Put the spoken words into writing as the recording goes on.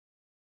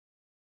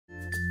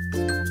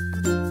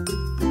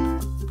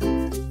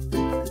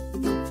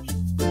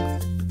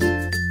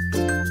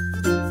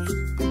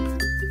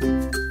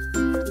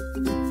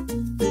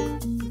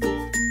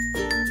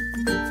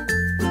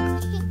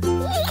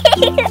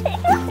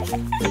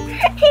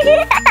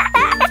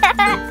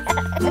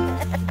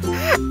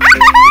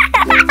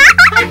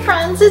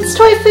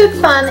Toy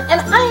Food Fun, and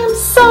I am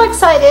so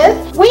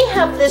excited. We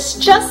have this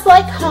Just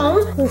Like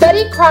Home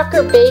Betty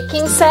Crocker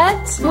Baking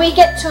Set. We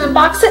get to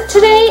unbox it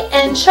today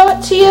and show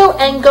it to you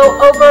and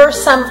go over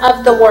some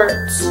of the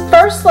words.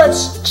 First,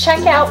 let's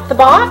check out the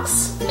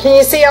box. Can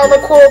you see all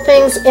the cool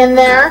things in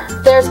there?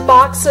 There's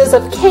boxes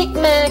of cake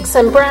mix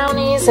and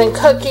brownies and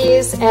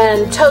cookies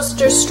and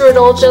toaster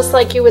strudel, just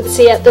like you would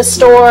see at the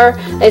store.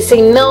 I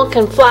see milk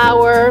and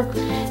flour.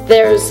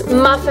 There's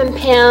muffin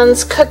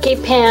pans, cookie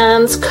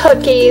pans,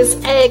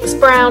 cookies, eggs,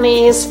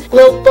 brownies,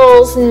 little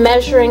bowls and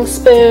measuring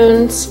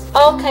spoons,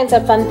 all kinds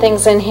of fun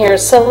things in here.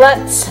 So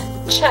let's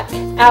check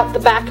out the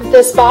back of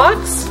this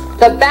box.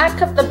 The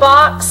back of the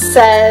box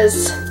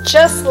says,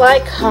 just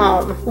like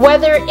home.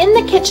 Whether in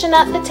the kitchen,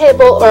 at the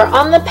table, or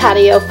on the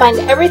patio, find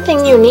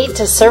everything you need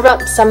to serve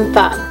up some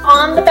fun.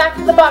 On the back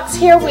of the box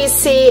here, we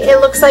see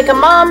it looks like a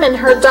mom and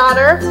her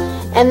daughter,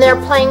 and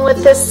they're playing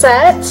with this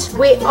set.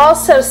 We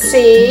also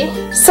see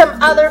some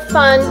other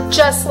fun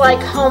Just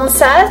Like Home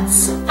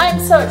sets. I'm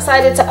so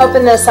excited to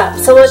open this up,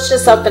 so let's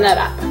just open it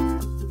up.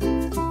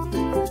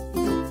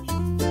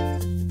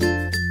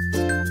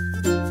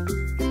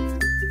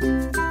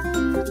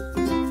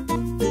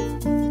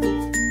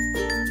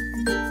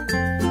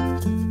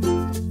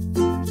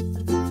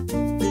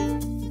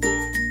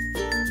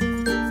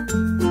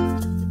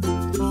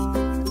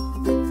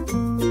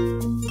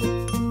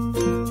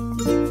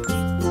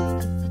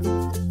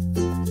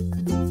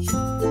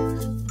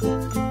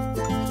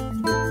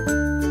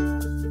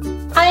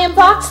 I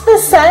unboxed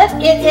this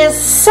set. It is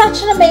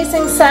such an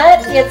amazing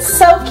set. It's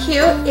so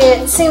cute.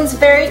 It seems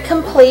very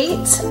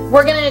complete.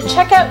 We're going to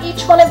check out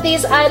each one of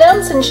these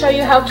items and show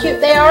you how cute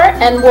they are,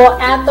 and we'll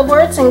add the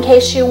words in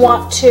case you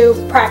want to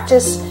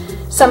practice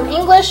some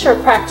English or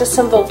practice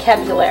some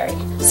vocabulary.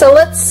 So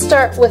let's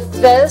start with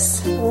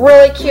this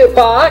really cute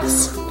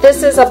box.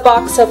 This is a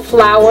box of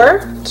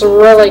flour. It's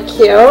really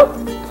cute.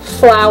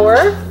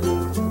 Flour.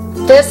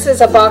 This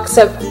is a box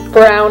of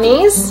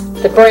brownies.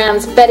 The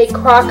brand's Betty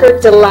Crocker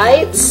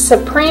Delights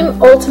Supreme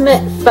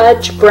Ultimate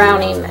Fudge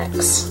Brownie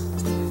Mix.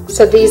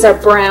 So these are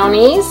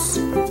brownies.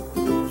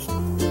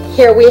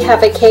 Here we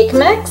have a cake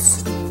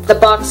mix. The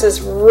box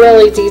is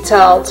really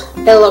detailed.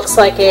 It looks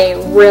like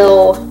a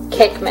real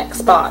cake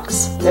mix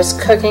box.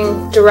 There's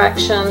cooking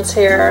directions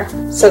here.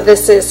 So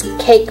this is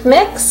cake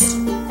mix,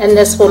 and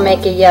this will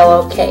make a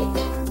yellow cake.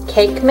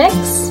 Cake mix.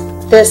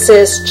 This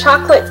is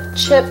chocolate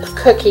chip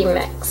cookie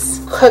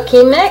mix.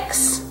 Cookie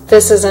mix.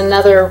 This is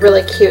another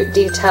really cute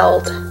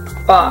detailed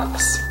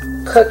box.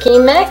 Cookie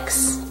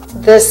mix.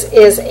 This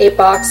is a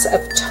box of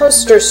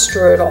toaster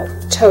strudel.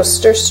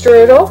 Toaster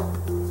strudel.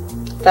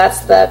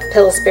 That's the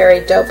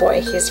Pillsbury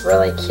Doughboy. He's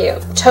really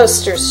cute.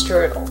 Toaster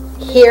strudel.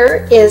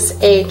 Here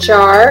is a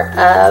jar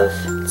of,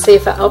 let's see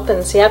if it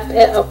opens. Yep,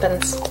 it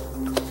opens.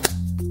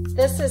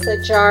 This is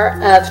a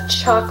jar of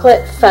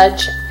chocolate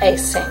fudge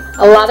icing.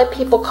 A lot of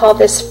people call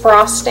this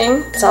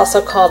frosting. It's also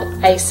called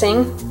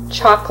icing.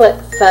 Chocolate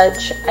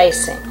fudge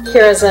icing.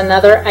 Here is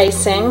another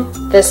icing.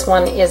 This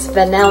one is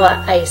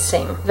vanilla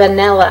icing.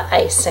 Vanilla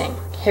icing.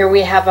 Here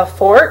we have a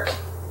fork.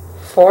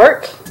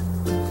 Fork.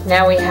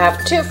 Now we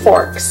have two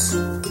forks.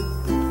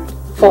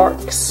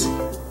 Forks.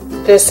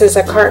 This is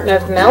a carton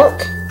of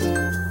milk.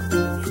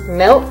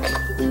 Milk.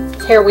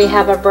 Here we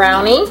have a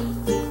brownie.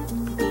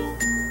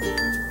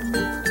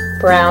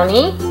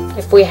 Brownie.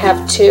 If we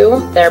have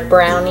two, they're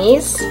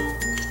brownies.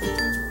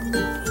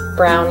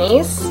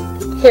 Brownies.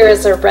 Here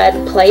is a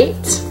red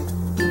plate.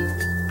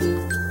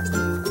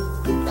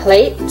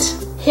 Plate.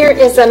 Here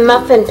is a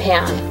muffin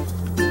pan.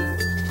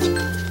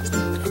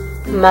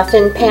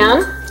 Muffin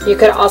pan. You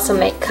could also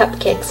make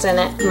cupcakes in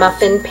it.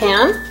 Muffin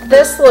pan.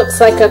 This looks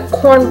like a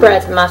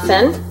cornbread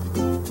muffin.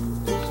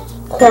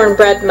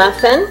 Cornbread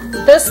muffin.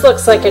 This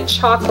looks like a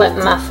chocolate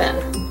muffin.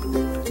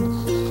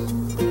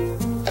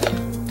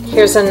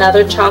 Here's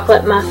another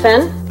chocolate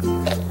muffin.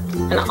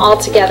 And all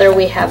together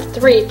we have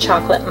 3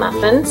 chocolate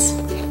muffins.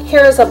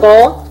 Here is a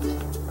bowl.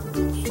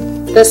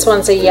 This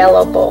one's a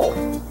yellow bowl.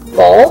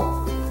 Bowl.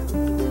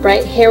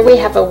 Right here we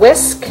have a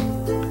whisk.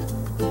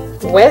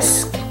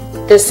 Whisk.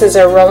 This is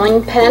a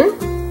rolling pin.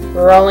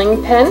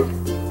 Rolling pin.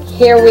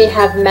 Here we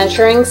have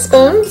measuring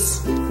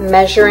spoons.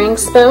 Measuring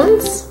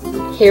spoons.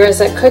 Here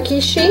is a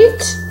cookie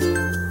sheet.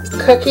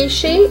 Cookie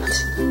sheet.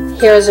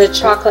 Here is a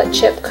chocolate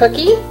chip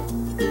cookie.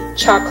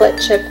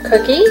 Chocolate chip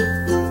cookie.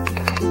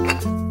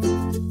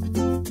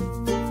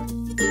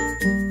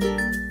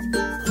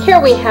 Here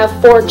we have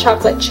 4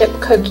 chocolate chip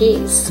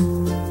cookies.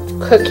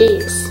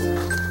 Cookies.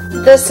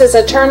 This is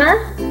a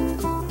turner.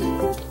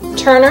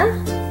 Turner.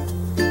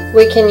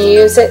 We can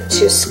use it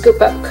to scoop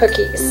up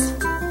cookies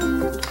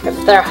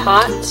if they're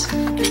hot.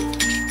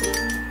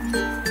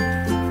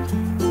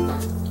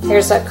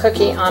 Here's a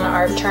cookie on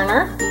our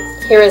turner.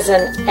 Here is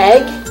an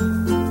egg.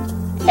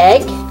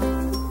 Egg.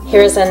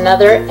 Here's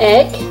another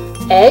egg.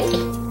 Egg.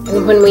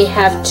 And when we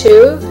have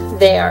 2,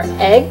 they are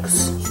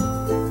eggs.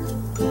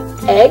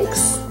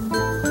 Eggs.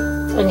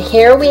 And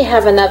here we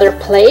have another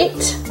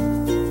plate.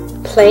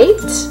 Plate.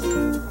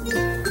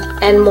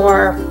 And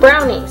more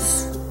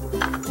brownies.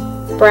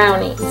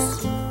 Brownies.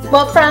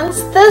 Well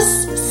friends,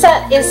 this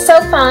set is so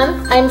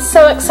fun. I'm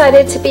so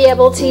excited to be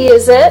able to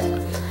use it.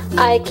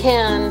 I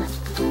can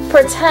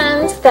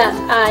pretend that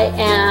I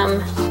am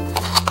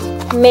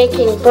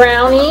making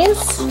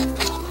brownies.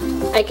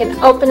 I can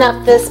open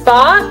up this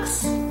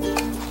box,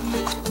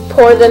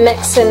 pour the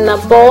mix in the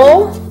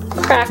bowl,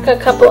 crack a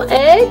couple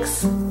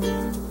eggs,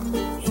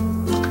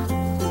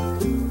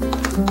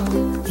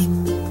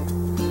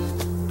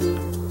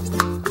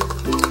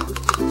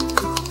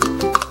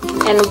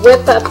 and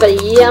whip up a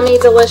yummy,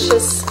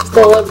 delicious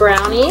bowl of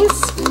brownies.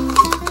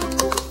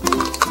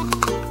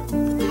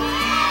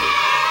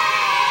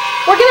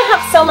 We're gonna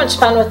have so much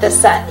fun with this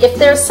set. If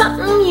there's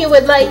something you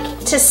would like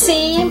to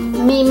see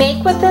me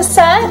make with this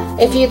set,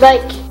 if you'd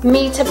like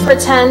me to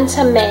pretend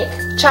to make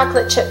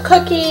chocolate chip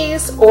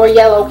cookies or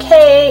yellow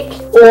cake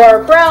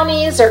or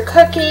brownies or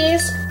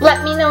cookies,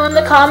 let me know in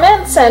the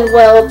comments and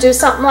we'll do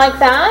something like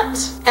that.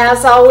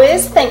 As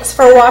always, thanks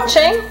for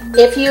watching.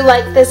 If you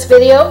like this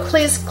video,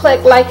 please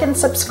click like and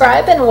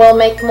subscribe and we'll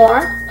make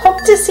more.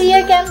 Hope to see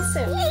you again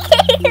soon.